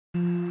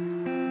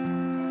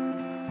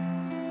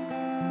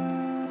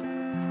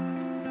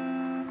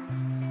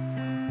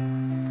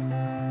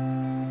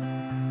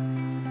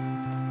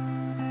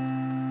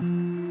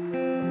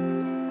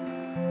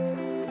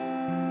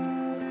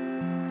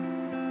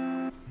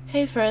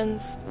Hey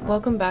friends,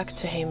 welcome back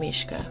to Hey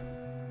Mishka.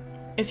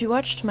 If you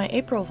watched my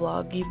April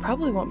vlog, you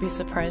probably won't be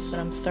surprised that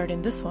I'm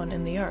starting this one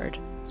in the yard.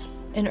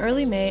 In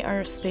early May,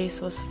 our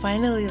space was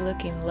finally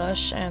looking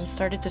lush and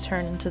started to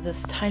turn into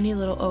this tiny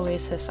little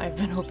oasis I've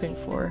been hoping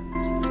for.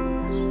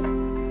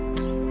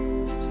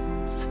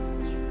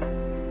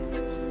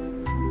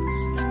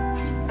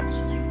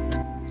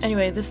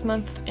 Anyway, this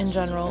month in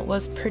general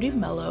was pretty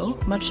mellow.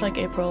 Much like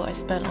April, I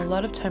spent a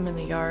lot of time in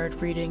the yard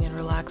reading and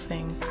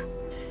relaxing.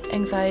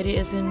 Anxiety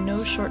is in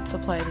no short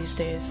supply these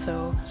days,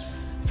 so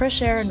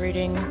fresh air and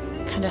reading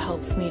kind of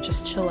helps me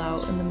just chill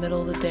out in the middle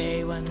of the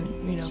day when,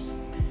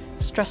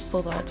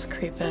 stressful thoughts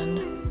creep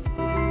in.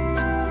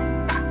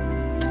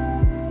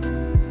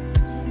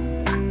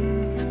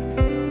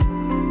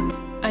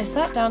 I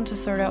sat down to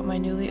sort out my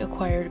newly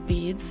acquired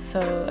beads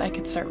so I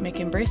could start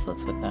making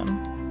bracelets with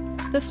them.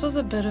 This was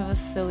a bit of a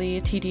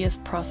silly, tedious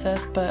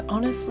process, but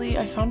honestly,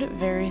 I found it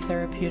very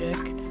therapeutic.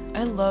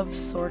 I love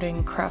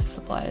sorting craft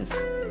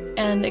supplies.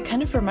 And it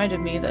kind of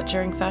reminded me that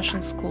during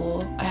fashion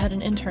school, I had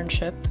an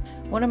internship.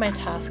 One of my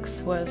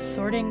tasks was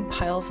sorting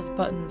piles of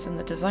buttons in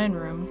the design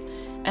room,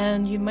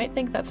 and you might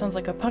think that sounds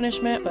like a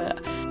punishment,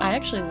 but I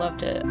actually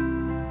loved it.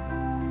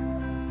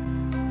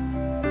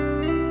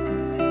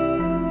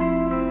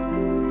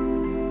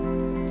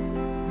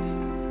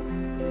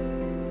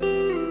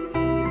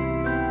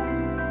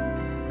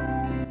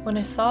 When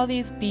I saw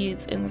these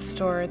beads in the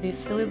store, these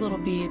silly little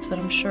beads that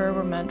I'm sure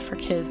were meant for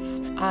kids,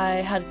 I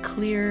had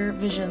clear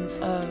visions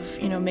of,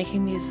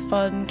 making these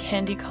fun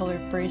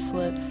candy-colored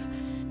bracelets.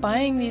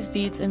 Buying these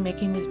beads and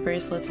making these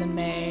bracelets in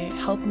May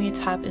helped me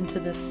tap into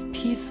this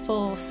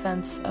peaceful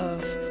sense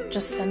of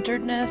just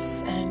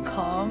centeredness and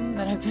calm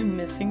that I've been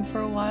missing for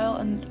a while,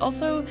 and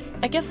also,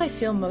 I guess I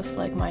feel most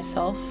like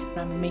myself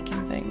when I'm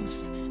making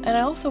things. And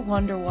I also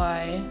wonder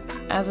why,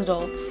 as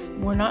adults,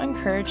 we're not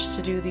encouraged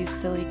to do these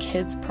silly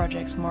kids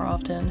projects more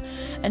often,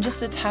 and just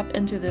to tap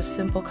into this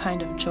simple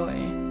kind of joy.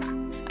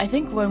 I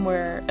think when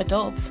we're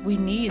adults, we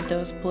need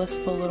those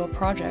blissful little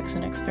projects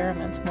and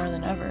experiments more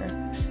than ever.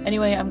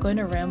 Anyway, I'm going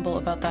to ramble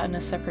about that in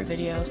a separate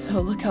video, so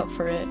look out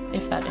for it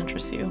if that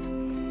interests you.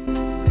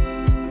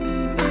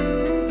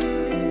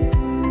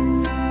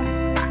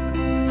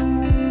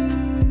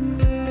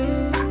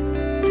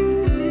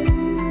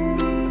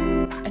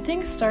 I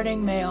think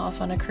starting May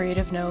off on a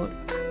creative note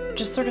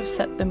just sort of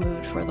set the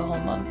mood for the whole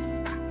month.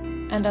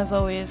 And as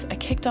always, I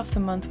kicked off the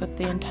month with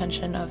the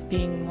intention of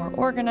being more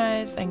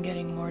organized and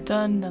getting more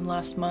done than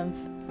last month.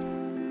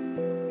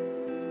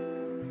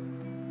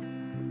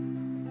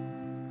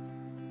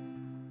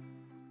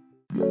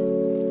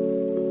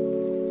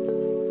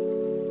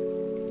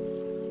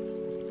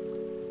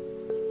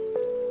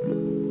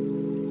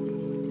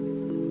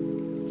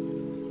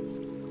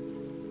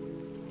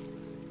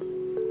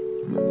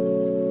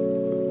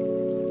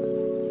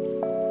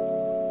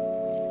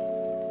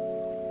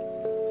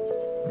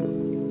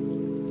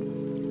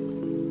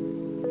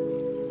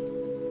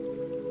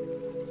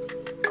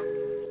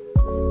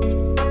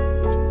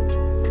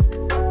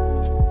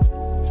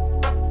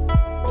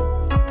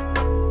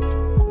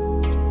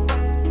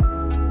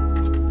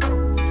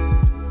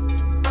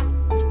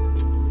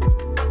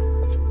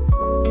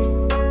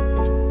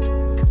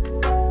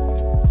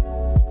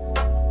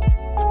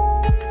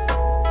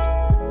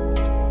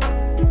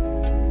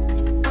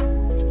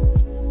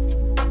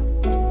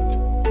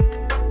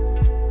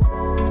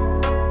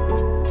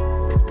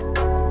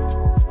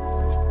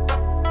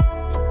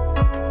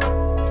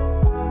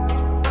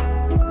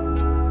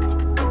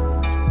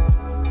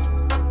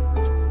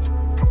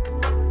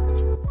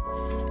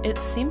 It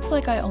seems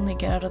like I only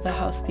get out of the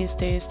house these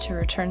days to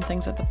return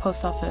things at the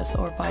post office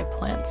or buy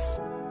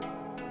plants.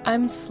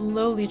 I'm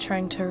slowly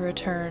trying to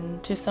return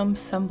to some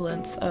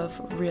semblance of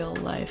real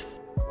life.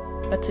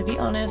 But to be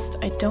honest,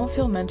 I don't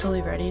feel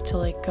mentally ready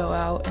to go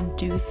out and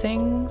do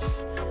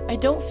things. I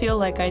don't feel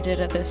like I did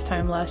at this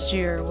time last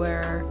year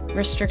where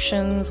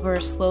restrictions were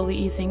slowly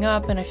easing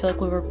up and I feel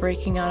like we were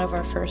breaking out of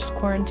our first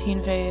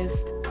quarantine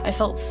phase. I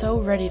felt so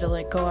ready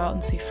to go out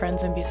and see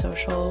friends and be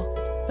social.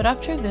 But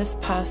after this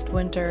past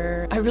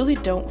winter, I really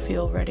don't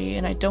feel ready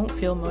and I don't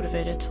feel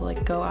motivated to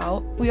go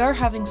out. We are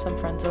having some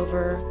friends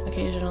over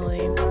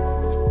occasionally.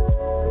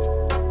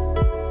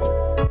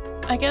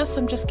 I guess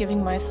I'm just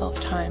giving myself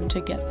time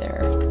to get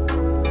there.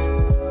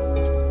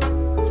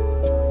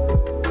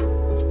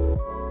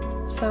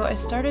 So I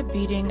started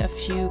beading a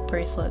few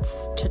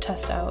bracelets to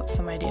test out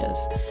some ideas.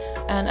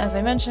 And as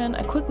I mentioned,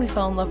 I quickly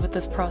fell in love with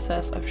this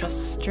process of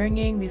just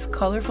stringing these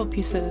colorful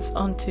pieces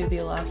onto the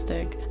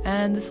elastic,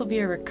 and this will be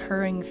a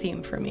recurring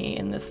theme for me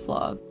in this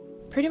vlog.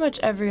 Pretty much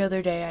every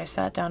other day I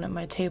sat down at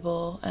my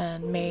table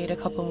and made a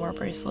couple more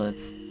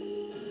bracelets.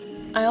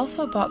 I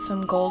also bought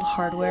some gold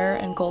hardware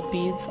and gold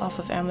beads off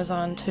of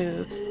Amazon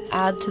to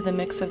add to the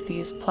mix of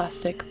these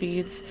plastic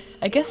beads,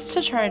 I guess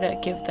to try to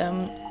give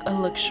them a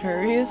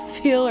luxurious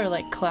feel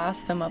or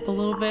class them up a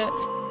little bit.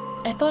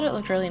 I thought it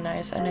looked really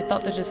nice and I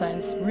thought the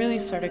designs really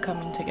started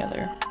coming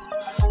together.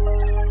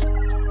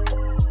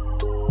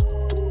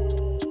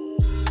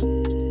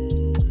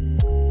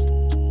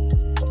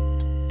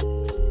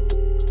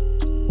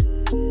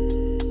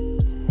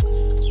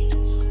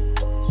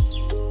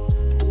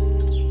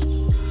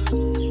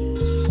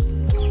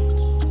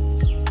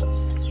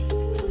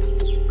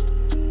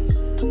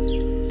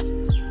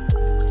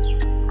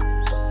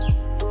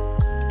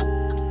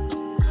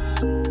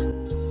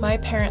 My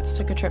parents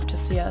took a trip to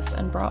see us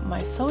and brought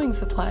my sewing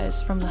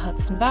supplies from the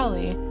Hudson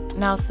Valley.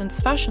 Now, since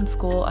fashion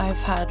school, I've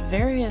had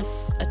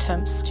various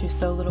attempts to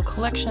sew little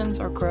collections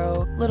or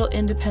grow little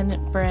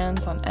independent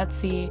brands on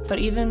Etsy, but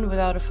even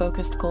without a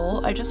focused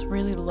goal, I just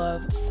really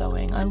love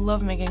sewing. I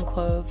love making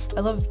clothes. I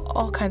love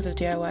all kinds of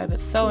DIY, but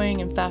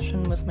sewing and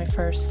fashion was my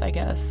first, I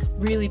guess,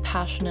 really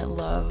passionate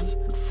love.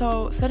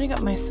 So setting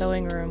up my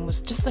sewing room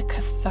was just a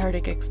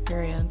cathartic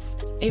experience.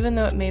 Even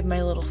though it made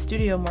my little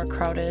studio more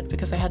crowded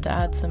because I had to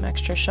add some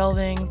extra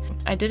shelving,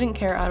 I didn't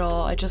care at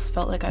all. I just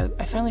felt like I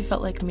finally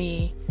felt like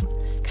me.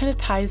 Kind of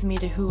ties me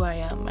to who I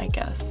am, I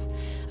guess.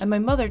 And my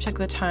mother took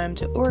the time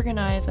to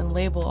organize and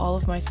label all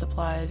of my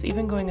supplies,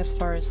 even going as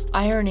far as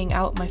ironing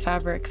out my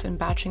fabrics and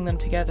batching them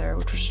together,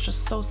 which was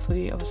just so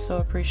sweet. I was so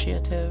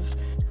appreciative.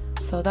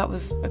 So that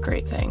was a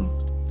great thing.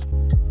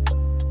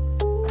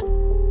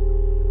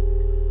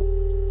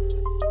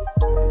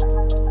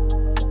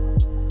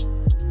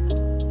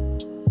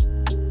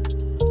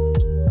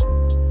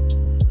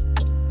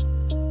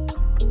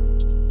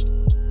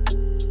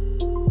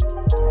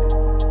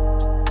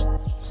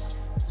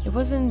 It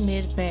was in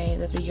mid-May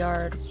that the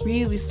yard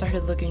really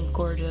started looking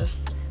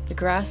gorgeous. The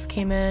grass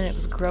came in, it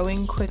was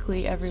growing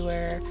quickly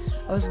everywhere.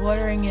 I was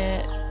watering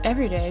it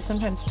every day,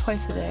 sometimes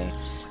twice a day,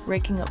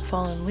 raking up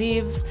fallen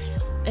leaves.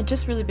 It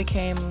just really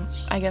became,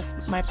 I guess,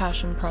 my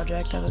passion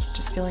project. I was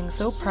just feeling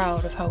so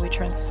proud of how we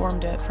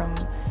transformed it from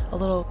a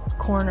little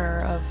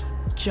corner of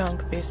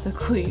junk,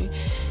 basically,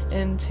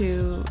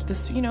 into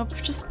this, you know,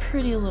 just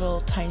pretty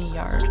little tiny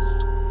yard.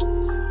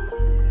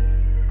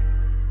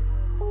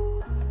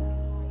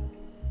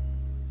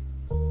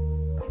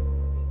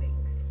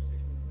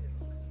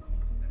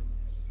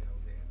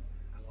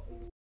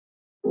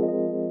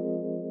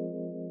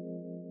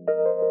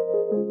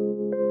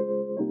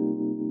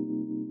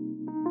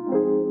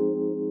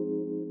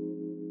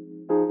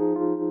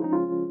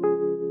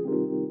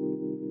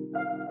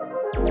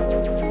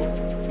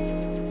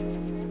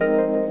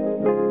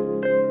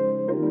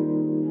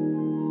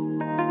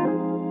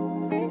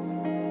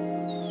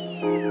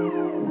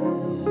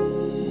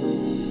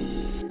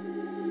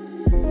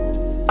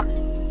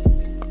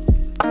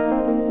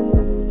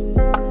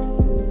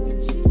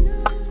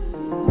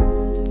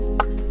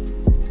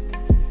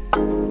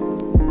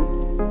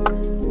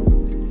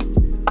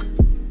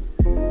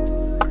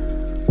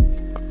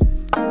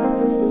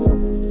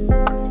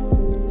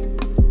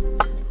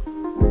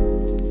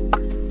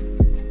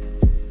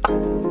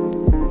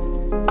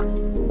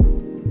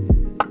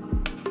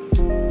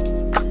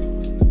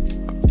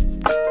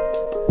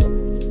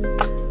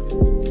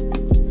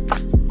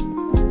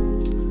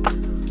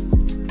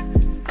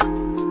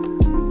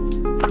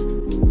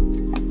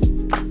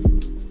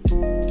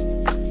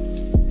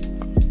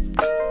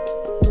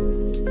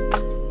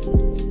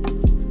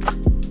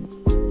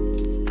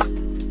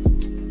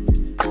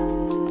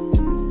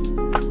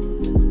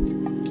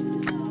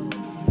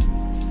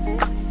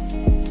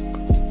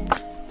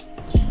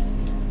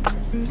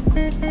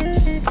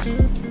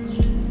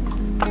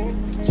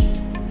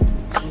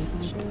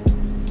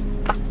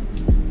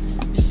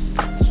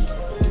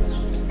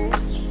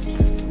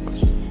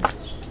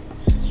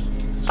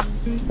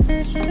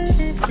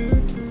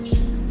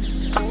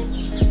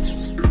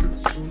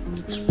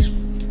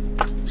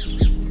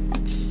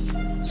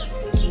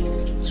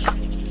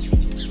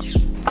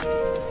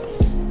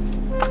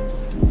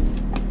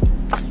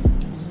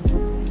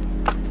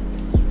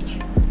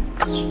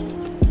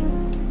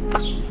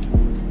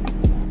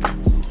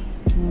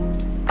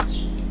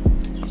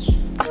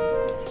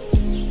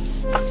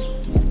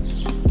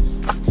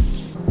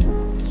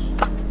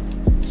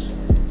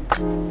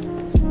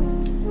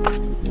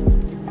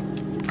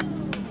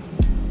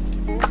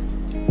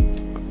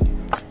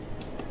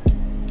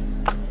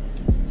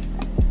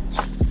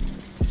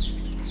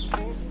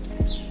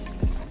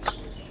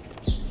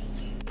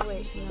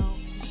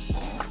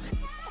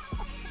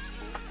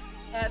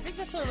 Yeah, I think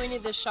that's why we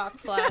need the shock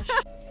flash.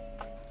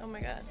 Oh my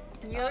god.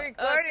 You're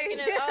recording.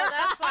 Oh,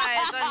 that's why.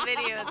 It's on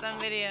video. It's on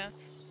video.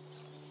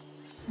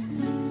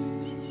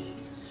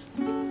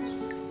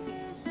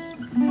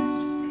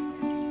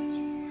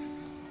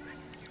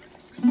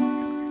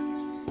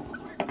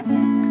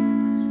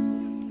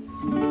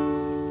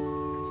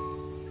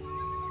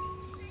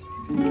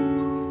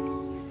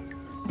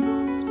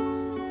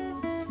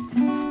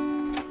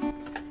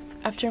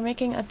 After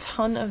making a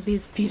ton of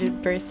these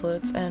beaded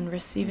bracelets and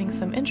receiving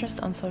some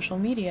interest on social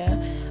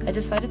media, I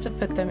decided to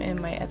put them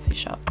in my Etsy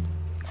shop.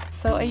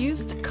 So I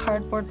used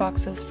cardboard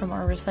boxes from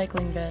our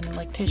recycling bin,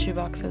 like tissue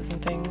boxes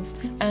and things,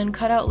 and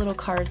cut out little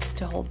cards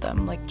to hold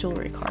them, like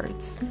jewelry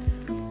cards.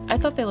 I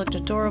thought they looked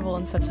adorable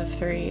in sets of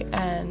 3,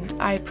 and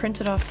I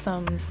printed off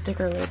some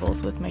sticker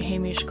labels with my Hey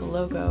Mishka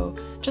logo,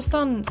 just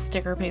on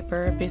sticker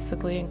paper,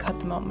 basically, and cut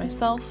them out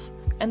myself.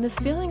 And this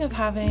feeling of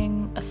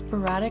having a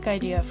sporadic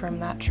idea from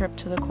that trip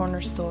to the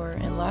corner store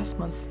in last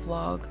month's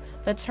vlog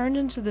that turned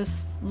into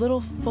this little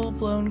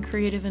full-blown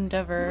creative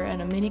endeavor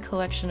and a mini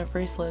collection of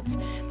bracelets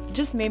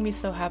just made me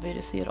so happy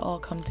to see it all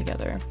come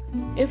together.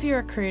 If you're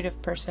a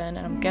creative person,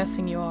 and I'm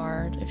guessing you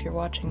are if you're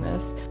watching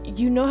this,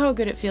 you know how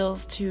good it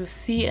feels to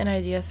see an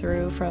idea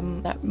through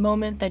from that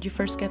moment that you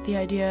first get the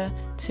idea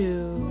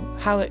to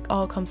how it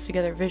all comes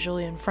together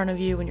visually in front of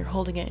you when you're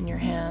holding it in your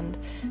hand.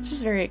 It's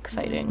just very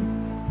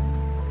exciting.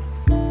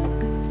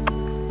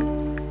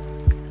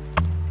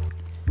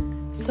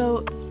 So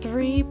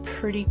 3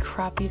 pretty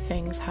crappy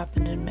things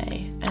happened in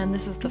May, and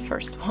this is the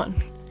first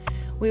one.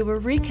 We were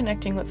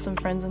reconnecting with some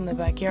friends in the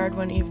backyard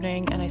one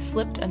evening, and I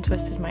slipped and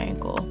twisted my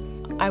ankle.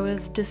 I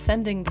was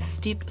descending the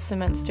steep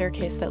cement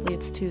staircase that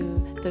leads to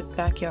the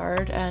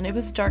backyard, and it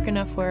was dark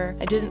enough where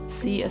I didn't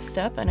see a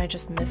step and I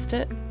just missed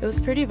it. It was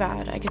pretty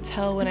bad. I could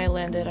tell when I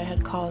landed I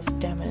had caused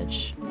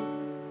damage.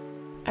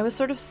 I was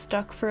sort of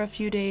stuck for a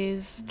few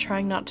days,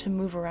 trying not to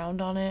move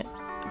around on it.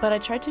 But I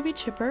tried to be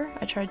chipper.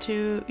 I tried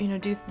to,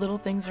 do little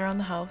things around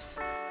the house.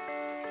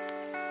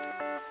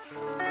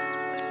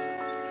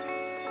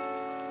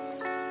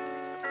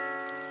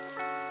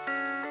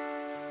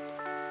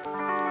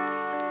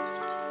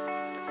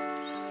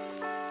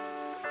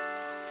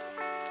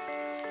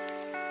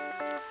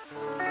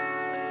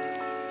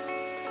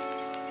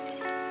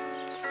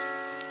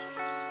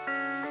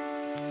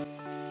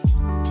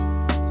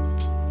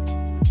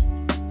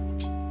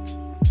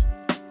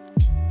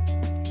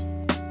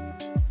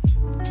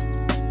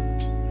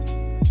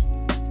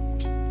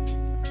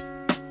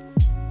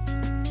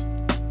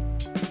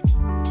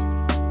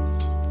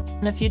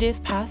 And a few days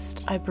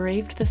passed, I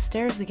braved the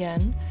stairs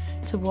again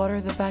to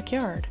water the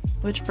backyard,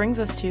 which brings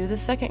us to the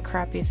second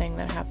crappy thing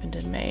that happened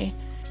in May.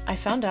 I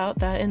found out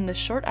that in the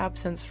short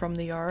absence from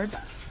the yard,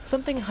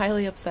 something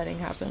highly upsetting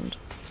happened.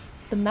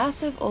 The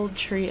massive old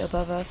tree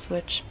above us,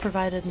 which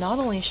provided not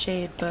only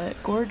shade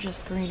but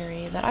gorgeous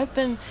greenery that I've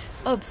been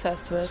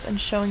obsessed with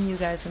and showing you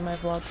guys in my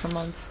vlog for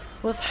months,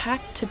 was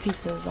hacked to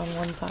pieces on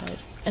one side,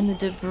 and the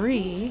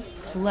debris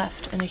was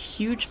left in a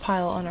huge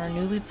pile on our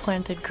newly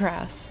planted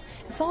grass.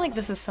 It's not like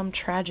this is some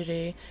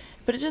tragedy,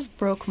 but it just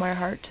broke my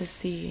heart to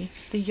see.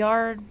 The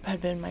yard had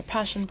been my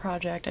passion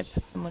project. I'd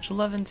put so much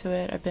love into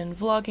it. I've been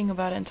vlogging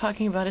about it and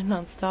talking about it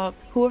nonstop.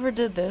 Whoever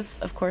did this,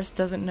 of course,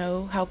 doesn't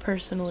know how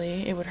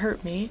personally it would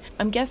hurt me.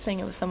 I'm guessing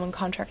it was someone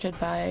contracted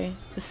by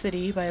the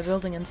city, by a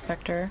building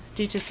inspector,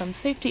 due to some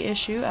safety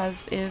issue,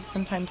 as is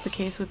sometimes the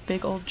case with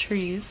big old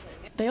trees.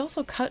 They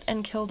also cut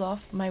and killed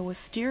off my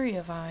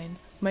wisteria vine,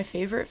 my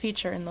favorite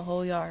feature in the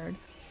whole yard.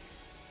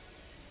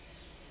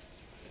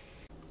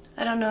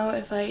 I don't know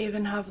if I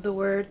even have the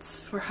words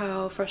for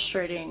how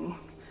frustrating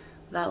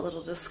that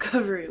little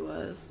discovery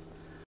was.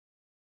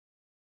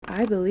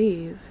 I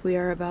believe we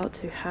are about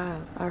to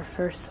have our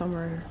first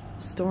summer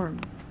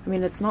storm. I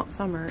mean, it's not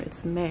summer,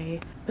 it's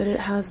May, but it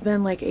has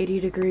been like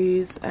 80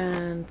 degrees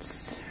and,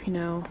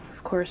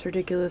 of course,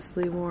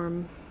 ridiculously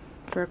warm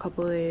for a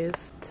couple of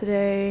days.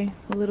 Today,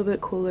 a little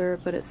bit cooler,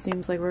 but it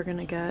seems like we're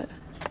gonna get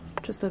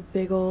just a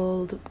big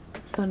old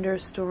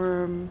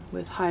thunderstorm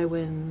with high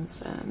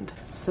winds, and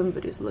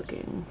somebody's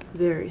looking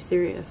very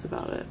serious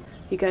about it.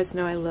 You guys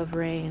know I love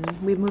rain.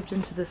 We moved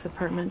into this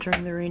apartment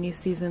during the rainy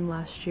season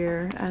last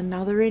year, and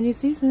now the rainy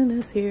season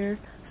is here.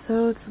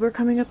 So we're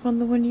coming up on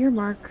the 1-year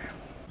mark.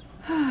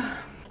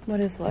 What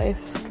is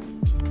life?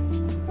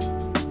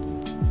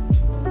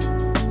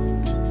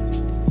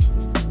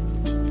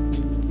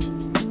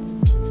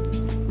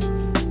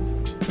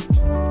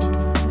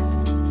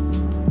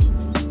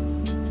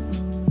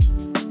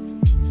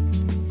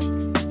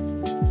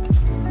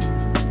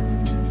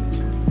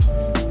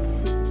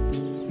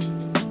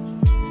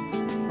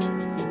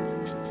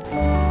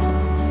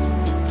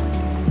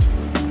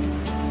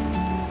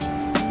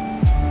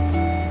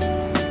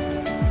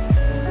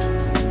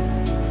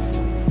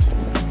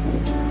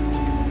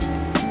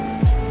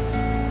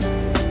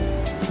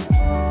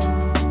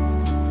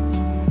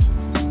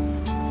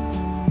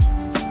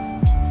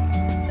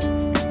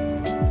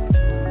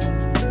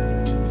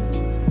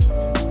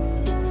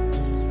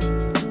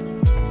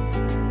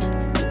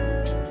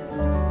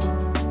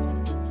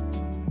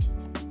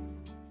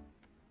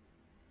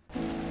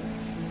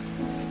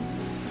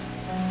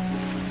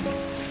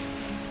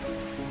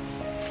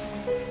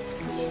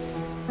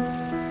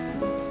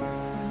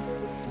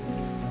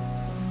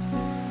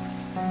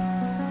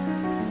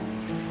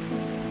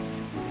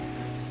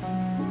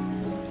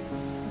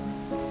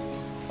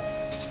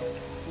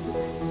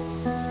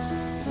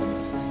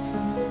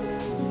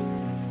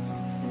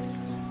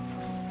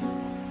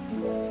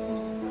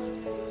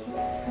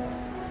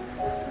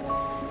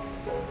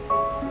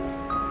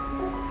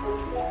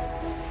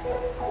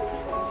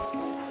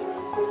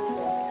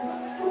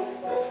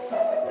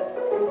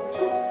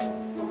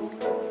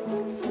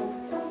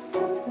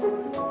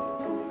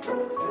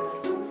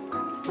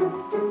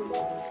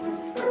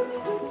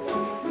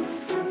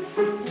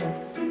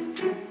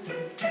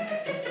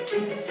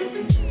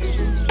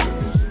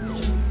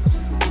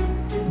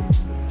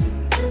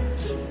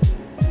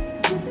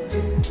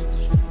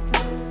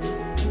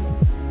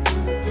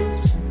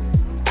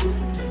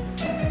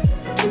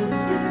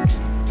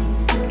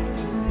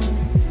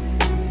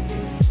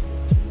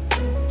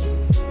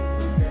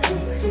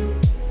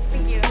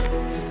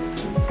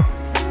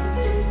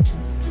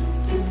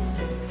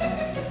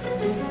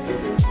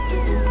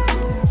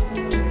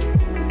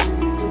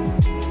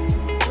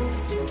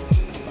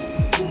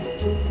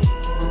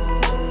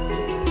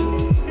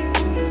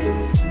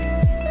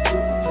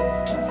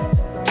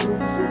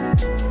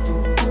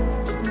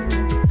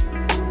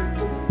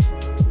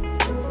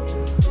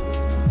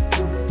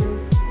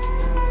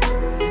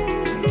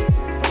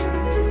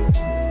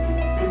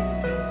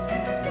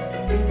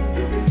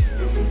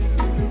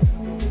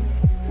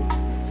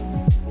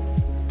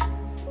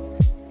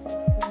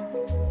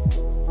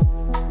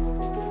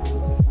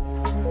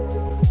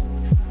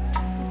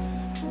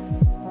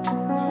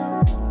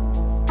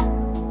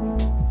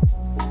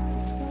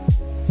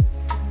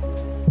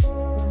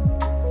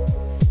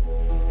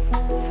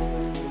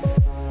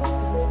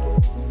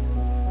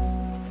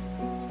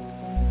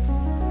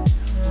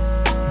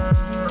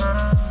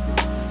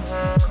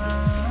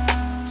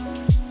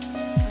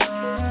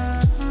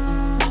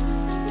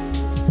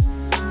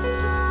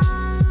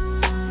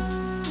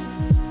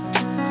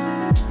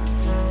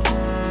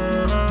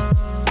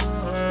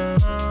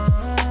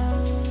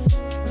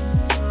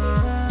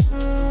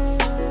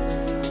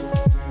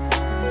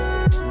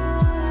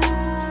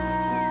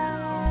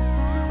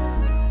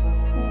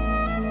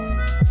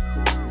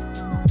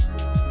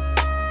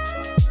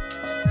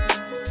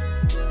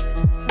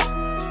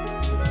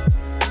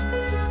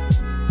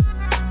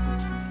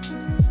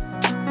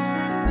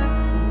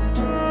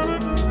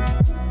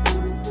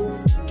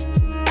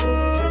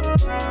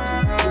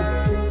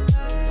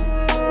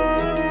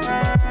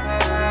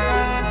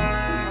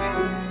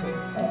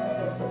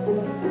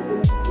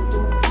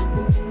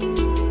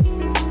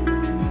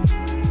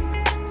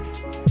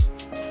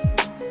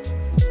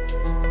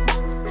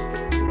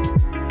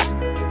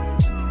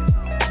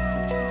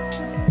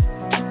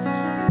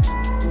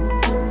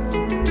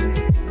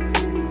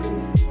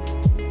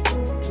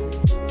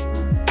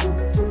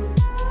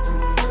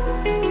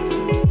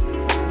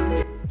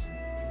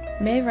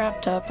 May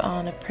wrapped up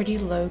on a pretty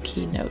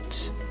low-key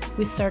note.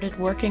 We started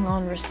working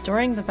on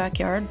restoring the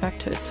backyard back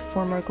to its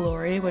former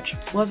glory, which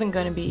wasn't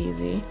going to be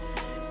easy.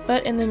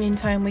 But in the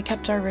meantime, we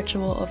kept our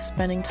ritual of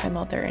spending time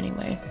out there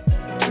anyway.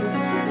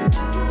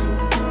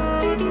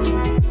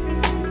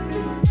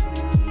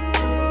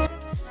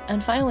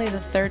 And finally, the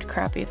third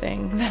crappy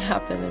thing that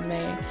happened in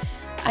May.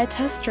 I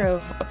test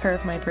drove a pair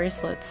of my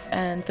bracelets,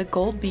 and the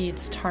gold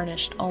beads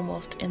tarnished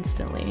almost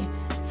instantly.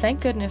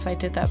 Thank goodness I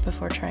did that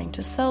before trying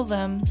to sell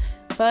them,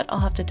 but I'll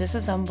have to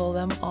disassemble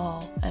them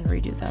all and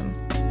redo them.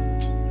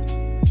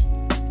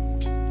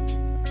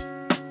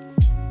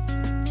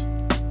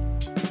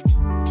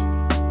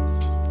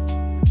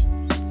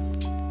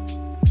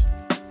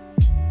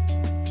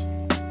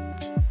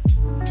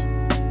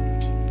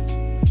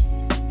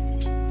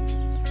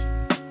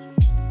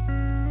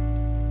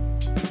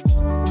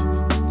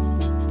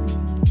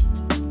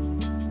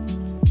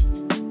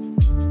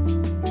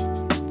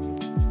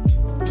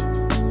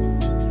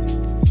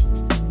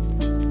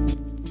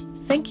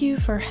 Thank you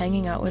for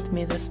hanging out with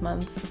me this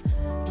month.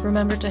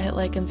 Remember to hit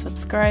like and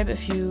subscribe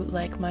if you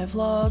like my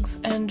vlogs,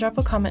 and drop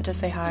a comment to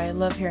say hi. I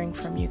love hearing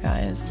from you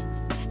guys.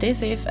 Stay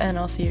safe, and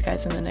I'll see you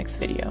guys in the next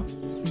video.